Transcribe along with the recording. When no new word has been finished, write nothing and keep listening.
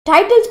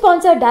Title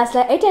sponsor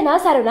Dazzler Etena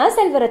Saruna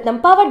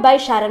Selvaratnam powered by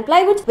Sharon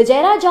Plywoods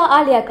Vijay Raja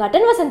Alia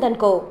Cotton Vasantan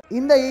Co.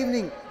 In the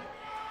evening.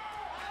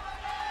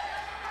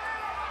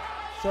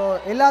 So,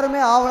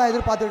 எல்லாருமே ஆவலா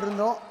எதிர்பார்த்துட்டு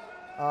இருந்தோம்.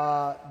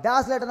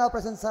 Dazzler Etena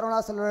presents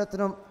Saruna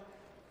Selvaratnam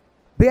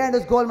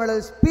Behindwoods Gold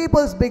Medals,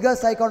 people's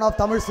biggest icon of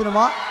Tamil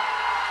cinema.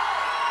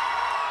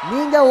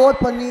 நீங்க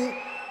vote பண்ணி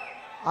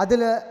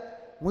அதில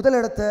முதல்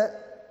இடத்தை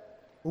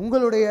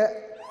உங்களுடைய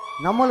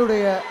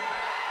நம்மளுடைய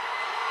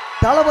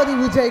தளபதி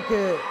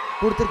விஜய்க்கு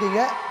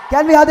கொடுத்திருக்கீங்க.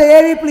 Can we have the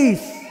AV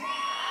please?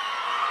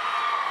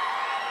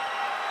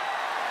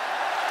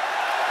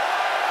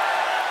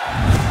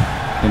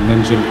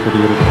 நெஞ்சில்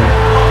குடியிருக்கும்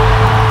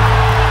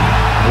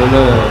அதில்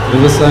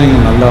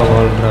விவசாயிகள் நல்லா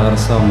வாழ்கிற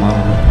அரசாக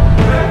மாறணும்.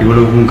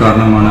 இவ்வளவுக்கும்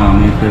காரணமான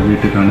அமைப்பை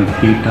வீட்டுக்கு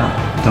அனுப்பிட்டா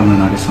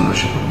தமிழ்நாடு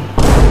சந்தோஷப்படும்.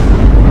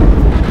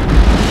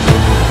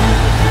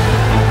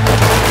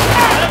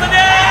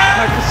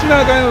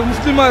 கிறிஸ்டினாக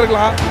முஸ்லீமாக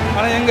இருக்கலாம்,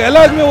 ஆனால் எங்கள்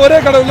எல்லாருக்குமே ஒரே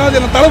கடவுள்னா அது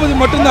எங்கள் தளபதி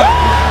மட்டும்தான்.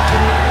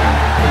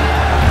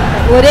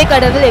 ஒரே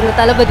கடவுள் எங்கள்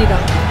தளபதி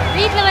தான்.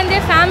 வீட்டில் வந்து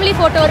ஃபேமிலி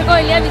ஃபோட்டோ இருக்கோ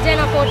இல்லையா,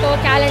 விஜயனா ஃபோட்டோ,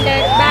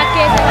 கேலண்டர், பேக்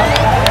கேஸ்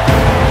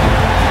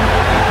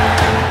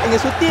இங்கே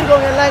சுற்றி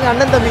இருக்கவங்க எல்லாம் எங்கள்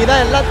அண்ணன் தம்பி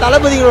தான், எல்லாம்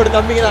தளபதிகளோட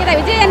தம்பிங்க தான்.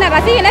 விஜய் என்ன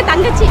ரசிகன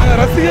தங்கச்சி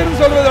ரசிகர்னு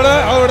சொல்கிறத விட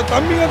அவரோட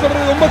தம்பிங்க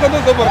சொல்கிறது ரொம்ப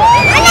சந்தோஷப்படுறோம்.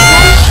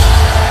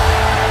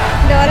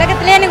 இந்த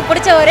உலகத்திலே எனக்கு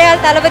பிடிச்ச ஒரே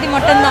ஆள் தளபதி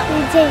மட்டும்தான்.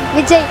 விஜய்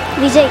விஜய்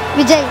விஜய்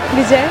விஜய்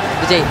விஜய்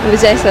விஜய்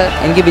விஜய் சார்,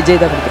 எனக்கு விஜய்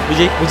தான் பிடிக்கும்.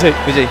 விஜய் விஜய்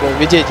விஜய்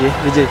விஜய் ஜி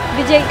விஜய்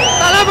விஜய்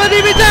தளபதி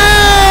விஜய்.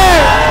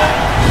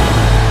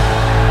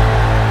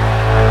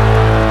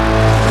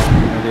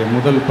 என்னுடைய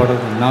முதல்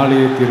படம்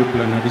நாளைய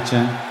தீர்ப்பில்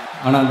நடித்தேன்.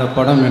 ஆனால் அந்த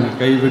படம் என்னை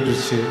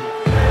கைவிட்டுருச்சு.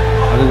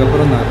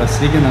 அதுக்கப்புறம் நான்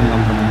ரசிகனை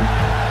நம்பினேன்.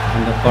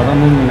 அந்த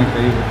படமும் என்னை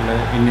கைவிடல.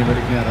 இன்னி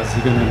வரைக்கும் என்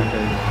ரசிகன் என்னை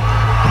கைவிடல.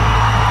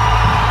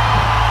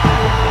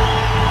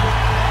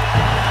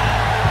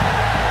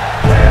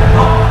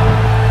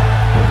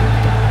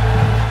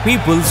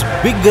 People's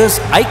biggest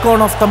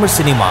icon of Tamil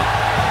cinema,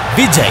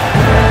 Vijay.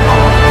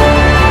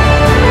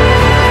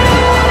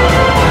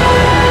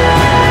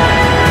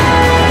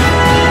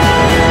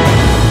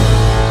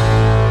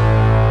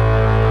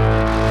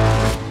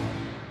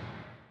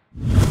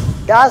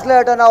 Dazzler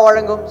Etena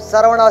வழங்கும்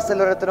Saravana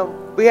Selvaratnam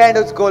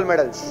Behindwoods Gold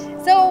Medals.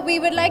 So we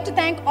would like to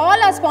thank all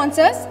our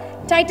sponsors,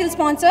 title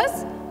sponsors,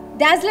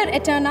 Dazzler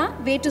Etena,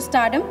 Way to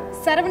Stardom,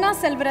 Saravana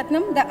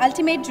Selvaratnam, the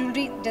ultimate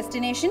jewelry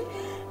destination,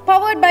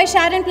 powered by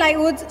Sharon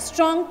Plywoods,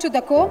 strong to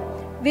the core,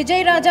 Vijay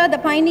Raja, the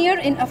pioneer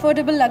in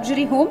affordable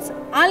luxury homes,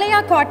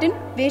 Alaya Cotton,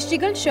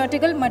 Veshtigal,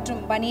 Shirtigal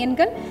மற்றும்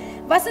Baniyangal,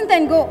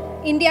 Vasantan Co,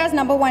 India's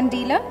 #1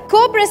 dealer,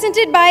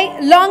 co-presented by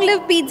Long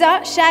Live Pizza,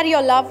 share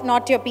your love,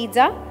 not your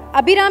pizza,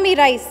 Abhirami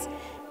Rice,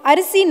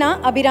 அரிசினா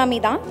Abirami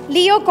தான்,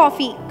 Leo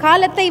coffee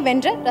காலத்தை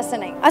வென்ற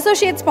ரசனை,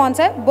 associate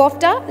sponsor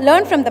போஃப்டா,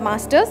 learn from the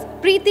masters,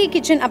 Preethi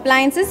kitchen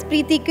appliances,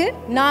 பிரீத்திக்கு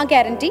நான்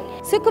guarantee,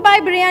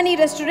 Sukkubhai biryani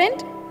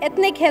restaurant,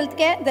 Ethnic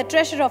Healthcare, the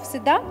treasure of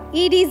Siddha,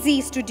 EDZ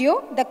Studio,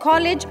 the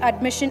college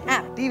admission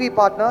app. TV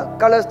partner,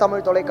 Colors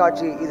Tamil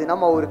தொலைக்காட்சி, இது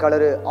நம்ம ஊர்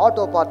colour.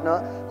 Auto partner,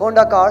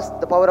 Honda Cars,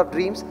 the power of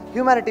dreams.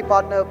 Humanity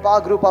partner,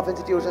 Park Group of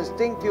Institutions,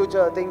 Think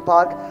Future, Think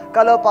Park.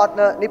 Color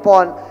partner,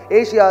 Nippon,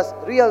 Asia's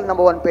real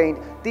 #1 paint.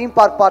 Theme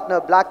park partner,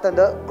 Black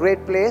Thunder,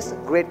 great place,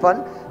 great fun.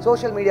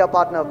 Social media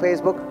partner,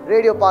 Facebook.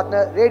 Radio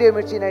partner, Radio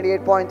Mirchi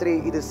 98.3,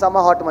 இது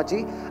Summer Hot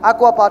Machi.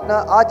 Aqua partner,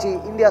 Achi,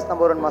 India's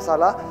 #1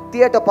 masala.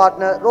 Theatre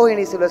partner,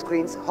 Rohini Silver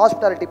Screens.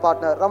 Hospitality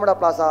partner, Ramada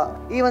Plaza.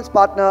 Events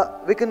partner,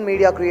 Wiccan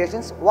Media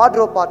Creations.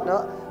 Wardrobe partner,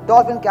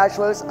 Dolphin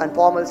Casuals and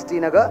Formals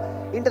Tinagar.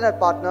 Internet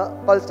partner,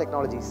 Pulse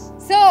Technologies.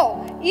 So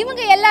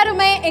இவங்க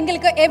எல்லாருமே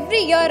எங்களுக்கு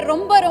every year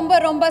ரொம்ப ரொம்ப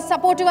ரொம்ப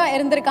சப்போர்ட்டிவாக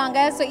இருந்திருக்காங்க.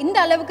 So இந்த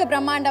அளவுக்கு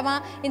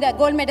பிரம்மாண்டமாக இந்த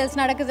கோல்ட் மெடல்ஸ்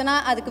நடக்குதுன்னா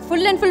அதுக்கு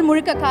ஃபுல் அண்ட் ஃபுல்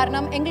முழுக்க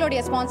காரணம்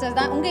எங்களுடைய ஸ்பான்சர்ஸ்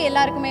தான். உங்கள்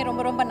எல்லாருக்குமே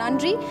ரொம்ப ரொம்ப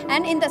நன்றி.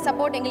 அண்ட் இந்த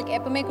சப்போர்ட் எங்களுக்கு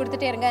எப்பவுமே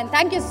கொடுத்துட்டே இருங்க. And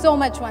thank you so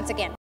much once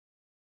again.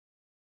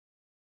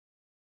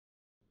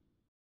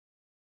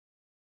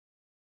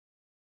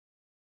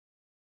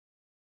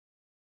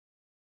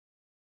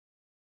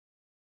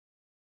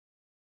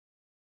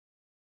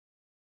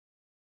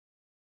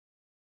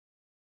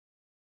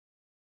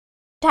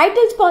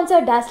 Title sponsor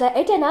Dazzler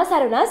Etena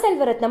Saruna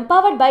Selvaratnam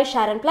powered by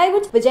Sharon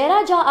Plywoods Vijay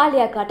Raja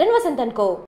Alia Cotton Vasantan Co.